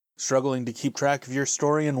Struggling to keep track of your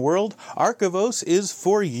story and world? Archivos is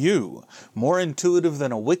for you. More intuitive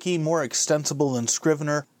than a wiki, more extensible than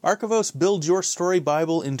Scrivener, Archivos builds your story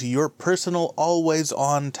Bible into your personal,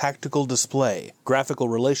 always-on tactical display. Graphical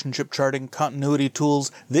relationship charting, continuity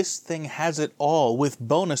tools, this thing has it all with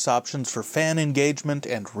bonus options for fan engagement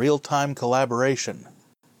and real-time collaboration.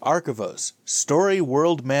 Archivos, story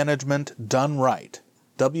world management done right.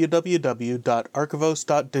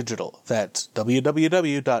 www.archivos.digital. That's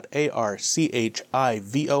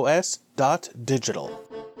www.archivos.digital.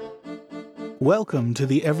 Welcome to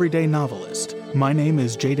The Everyday Novelist. My name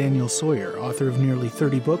is J. Daniel Sawyer, author of nearly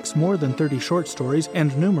 30 books, more than 30 short stories,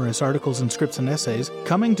 and numerous articles and scripts and essays,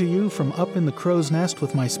 coming to you from up in the crow's nest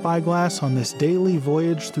with my spyglass on this daily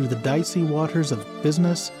voyage through the dicey waters of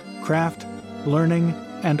business, craft, learning,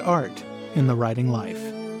 and art in the writing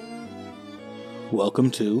life.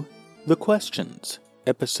 Welcome to The Questions,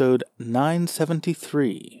 episode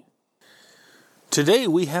 973. Today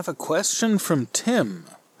we have a question from Tim,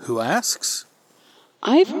 who asks,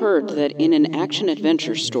 I've heard that in an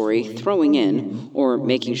action-adventure story, throwing in, or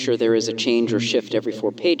making sure there is a change or shift every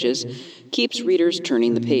 4 pages, keeps readers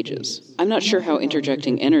turning the pages. I'm not sure how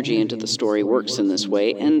interjecting energy into the story works in this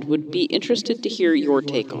way, and would be interested to hear your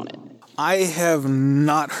take on it. I have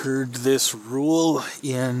not heard this rule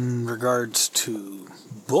in regards to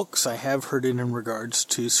books. I have heard it in regards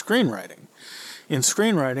to screenwriting. In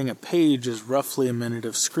screenwriting, a page is roughly a minute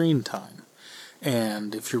of screen time.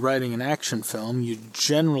 And if you're writing an action film, you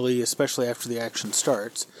generally, especially after the action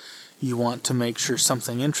starts, you want to make sure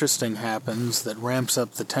something interesting happens that ramps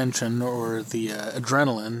up the tension or the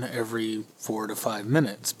adrenaline every 4 to 5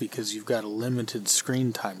 minutes because you've got a limited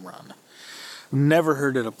screen time run. Never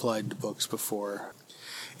heard it applied to books before.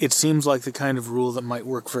 It seems like the kind of rule that might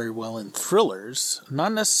work very well in thrillers,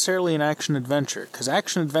 not necessarily in action-adventure, because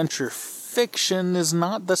action-adventure fiction is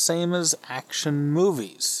not the same as action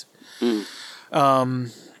movies.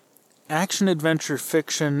 Action-adventure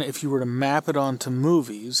fiction, if you were to map it onto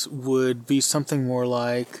movies, would be something more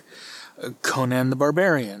like Conan the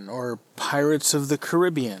Barbarian, or Pirates of the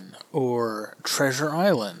Caribbean, or Treasure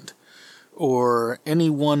Island, or any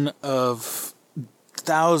one of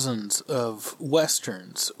thousands of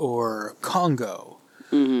westerns, or Congo,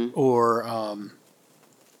 or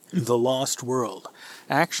The Lost World.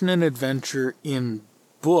 Action and adventure in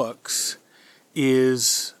books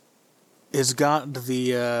is got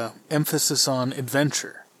the emphasis on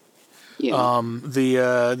adventure. Yeah.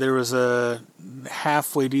 There was a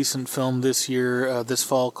halfway decent film this year, this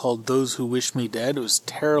fall, called Those Who Wish Me Dead. It was a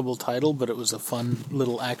terrible title, but it was a fun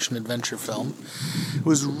little action-adventure film. It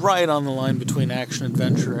was right on the line between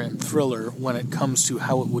action-adventure and thriller when it comes to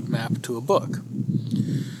how it would map to a book.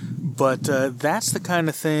 But that's the kind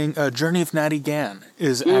of thing... Journey of Natty Gann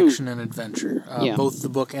is action and adventure, both the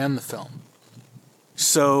book and the film.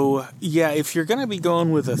 So, yeah, if you're going to be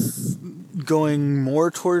going with going more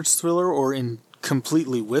towards thriller or in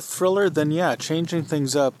completely with thriller, then yeah, changing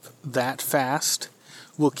things up that fast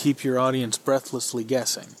will keep your audience breathlessly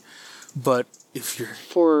guessing. But if you're...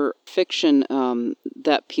 For fiction,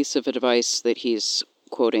 that piece of advice that he's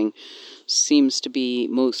quoting seems to be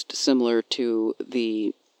most similar to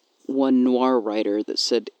the one noir writer that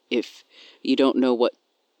said, if you don't know what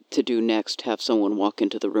to do next, have someone walk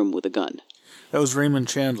into the room with a gun. That was Raymond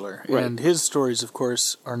Chandler, right. And his stories, of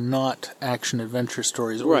course, are not action-adventure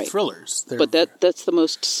stories or thrillers. But that's the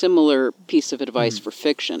most similar piece of advice for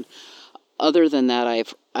fiction. Other than that,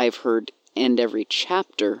 I've heard end every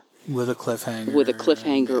chapter with a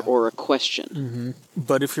cliffhanger. Or a question.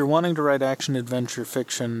 But if you're wanting to write action-adventure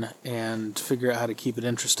fiction and figure out how to keep it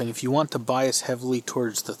interesting, if you want to bias heavily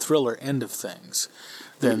towards the thriller end of things,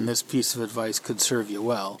 then this piece of advice could serve you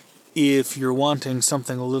well. If you're wanting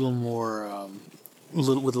something a little more, with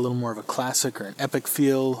a little more of a classic or an epic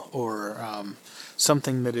feel, or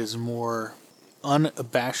something that is more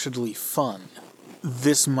unabashedly fun,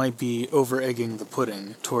 this might be over-egging the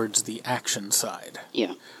pudding towards the action side.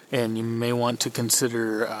 Yeah. And you may want to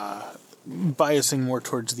consider biasing more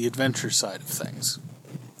towards the adventure side of things.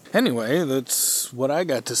 Anyway, that's what I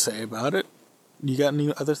got to say about it. You got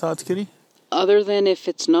any other thoughts, Kitty? Other than if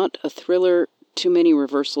it's not a thriller, too many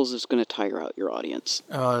reversals is going to tire out your audience.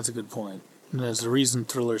 Oh, that's a good point. And there's a reason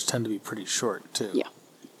thrillers tend to be pretty short, too.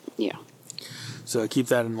 Yeah. So keep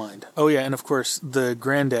that in mind. Oh, yeah, and of course, the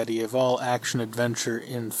granddaddy of all action-adventure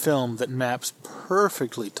in film that maps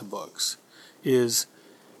perfectly to books is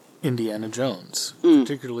Indiana Jones,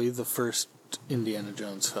 particularly the first Indiana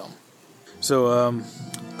Jones film. So,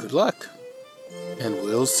 good luck, and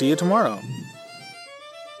we'll see you tomorrow.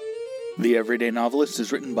 The Everyday Novelist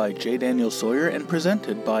is written by J. Daniel Sawyer and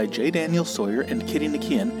presented by J. Daniel Sawyer and Kitty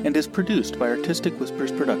Nakian, and is produced by Artistic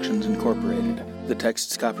Whispers Productions, Incorporated. The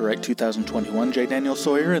text is copyright 2021 J. Daniel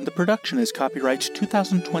Sawyer, and the production is copyright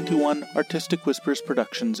 2021 Artistic Whispers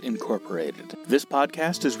Productions, Incorporated. This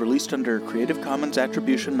podcast is released under a Creative Commons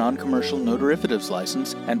Attribution Non-Commercial No Derivatives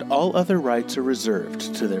license, and all other rights are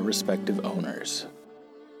reserved to their respective owners.